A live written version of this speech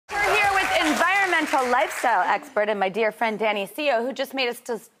to lifestyle expert and my dear friend Danny Seo, who just made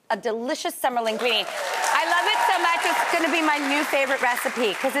us a delicious summer linguine. I love it so much, it's gonna be my new favorite recipe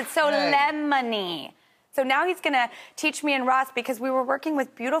because it's so lemony. So now he's gonna teach me and Ross because we were working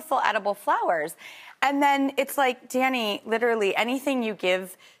with beautiful edible flowers. And then it's like, Danny, literally anything you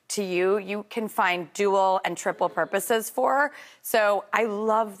give to you, you can find dual and triple purposes for. So I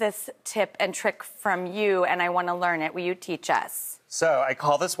love this tip and trick from you, and I want to learn it. Will you teach us? So I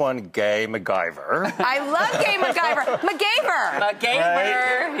call this one Gay MacGyver. I love Gay MacGyver. MacGyver.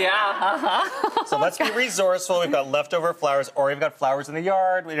 MacGyver, yeah. So let's be resourceful. We've got leftover flowers, or we've got flowers in the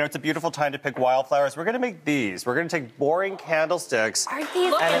yard. You know, it's a beautiful time to pick wildflowers. We're going to make these. We're going to take boring candlesticks Are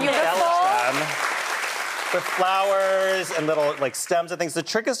these and beautiful? embellish them with flowers and little like stems and things. The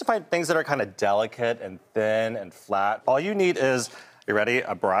trick is to find things that are kind of delicate and thin and flat. All you need is, you ready?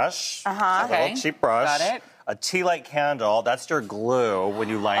 A brush, a little cheap brush. Got it. A tea light candle, that's your glue when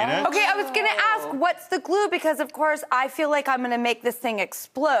you light it. Okay, I was gonna ask, what's the glue? Because, of course, I feel like I'm gonna make this thing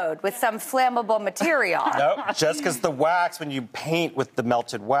explode with some flammable material. No, just because the wax, when you paint with the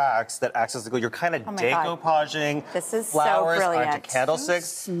melted wax that acts as the glue, you're kind of decoupaging this is flowers so brilliant. onto candlesticks.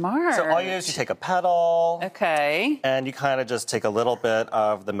 So smart. So all you do is you take a petal. Okay. And you kind of just take a little bit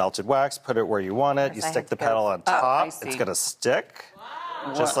of the melted wax, put it where you want it. You stick the petal on top. It's gonna stick,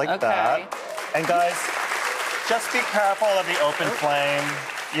 just like that. And guys, just be careful of the open flame.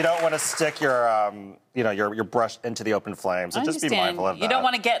 You don't want to stick your, your brush into the open flame. So just be mindful of that. You don't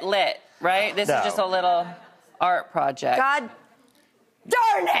want to get lit, right? This is just a little art project. God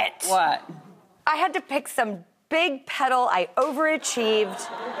darn it! What? I had to pick some big petal. I overachieved.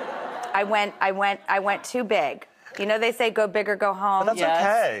 I went too big. You know, they say go big or go home. But that's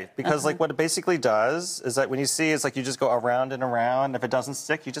okay, because like what it basically does is that when you see, it's like you just go around and around. If it doesn't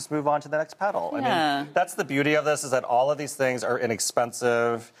stick, you just move on to the next petal. Yeah. I mean, that's the beauty of this, is that all of these things are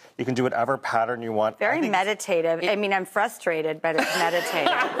inexpensive. You can do whatever pattern you want. Very meditative. I mean, I'm frustrated, but it's meditative.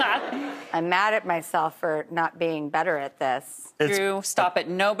 I'm mad at myself for not being better at this. Drew, stop it.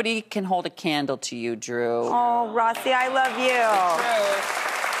 Nobody can hold a candle to you, Drew. Oh, Rossi, I love you. Drew.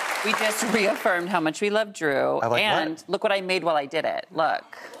 We just reaffirmed how much we love Drew. And look what I made while I did it.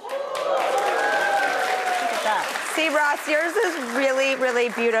 Look. Look at that. See, Ross, yours is really, really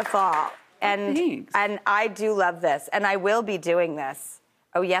beautiful. And Thanks. and I do love this, and I will be doing this.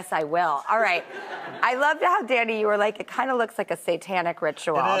 Oh, yes, I will. All right. I loved how, Danny, you were like, it kind of looks like a satanic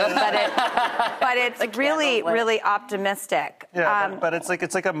ritual. But it's really, really optimistic. Yeah, but it's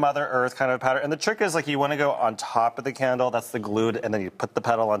like a Mother Earth kind of pattern. And the trick is, like, you want to go on top of the candle. That's the glued, and then you put the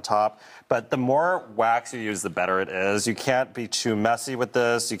petal on top. But the more wax you use, the better it is. You can't be too messy with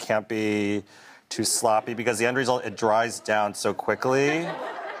this. You can't be too sloppy, because the end result, it dries down so quickly.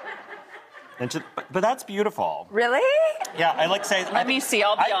 But that's beautiful. Really? Yeah, I like saying. Let me see.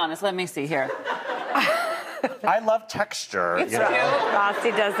 I'll be honest. Let me see here. I love texture. It's cute.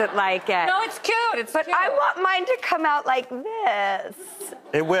 Rossi doesn't like it. No, it's cute. But I want mine to come out like this.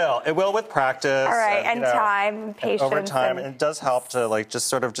 It will. It will with practice. All right, and time, and patience. Over time, and it does help to like just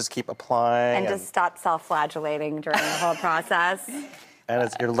sort of just keep applying. And just stop self-flagellating during the whole process.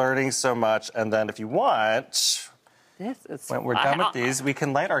 And you're learning so much. And then if you want, when we're done with these, we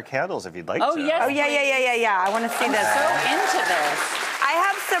can light our candles if you'd like to. Yes. Oh, yeah. I want to see this. So into this. I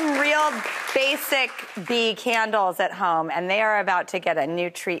have some real basic bee candles at home, and they are about to get a new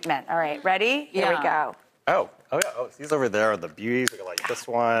treatment. All right, ready? Here we go. Oh, yeah. Oh, these over there are the beauties. We can light this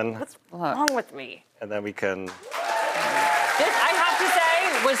one. What's wrong with me? And then we can. This, I have to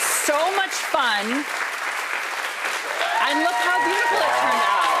say, was so much fun. And look how beautiful it turned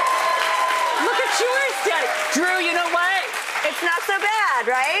out. Look at yours, Daddy. Drew, you know what? It's not so bad,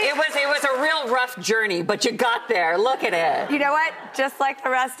 right? It was a real rough journey, but you got there. Look at it. You know what? Just like the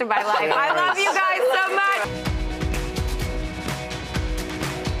rest of my life. I love you guys so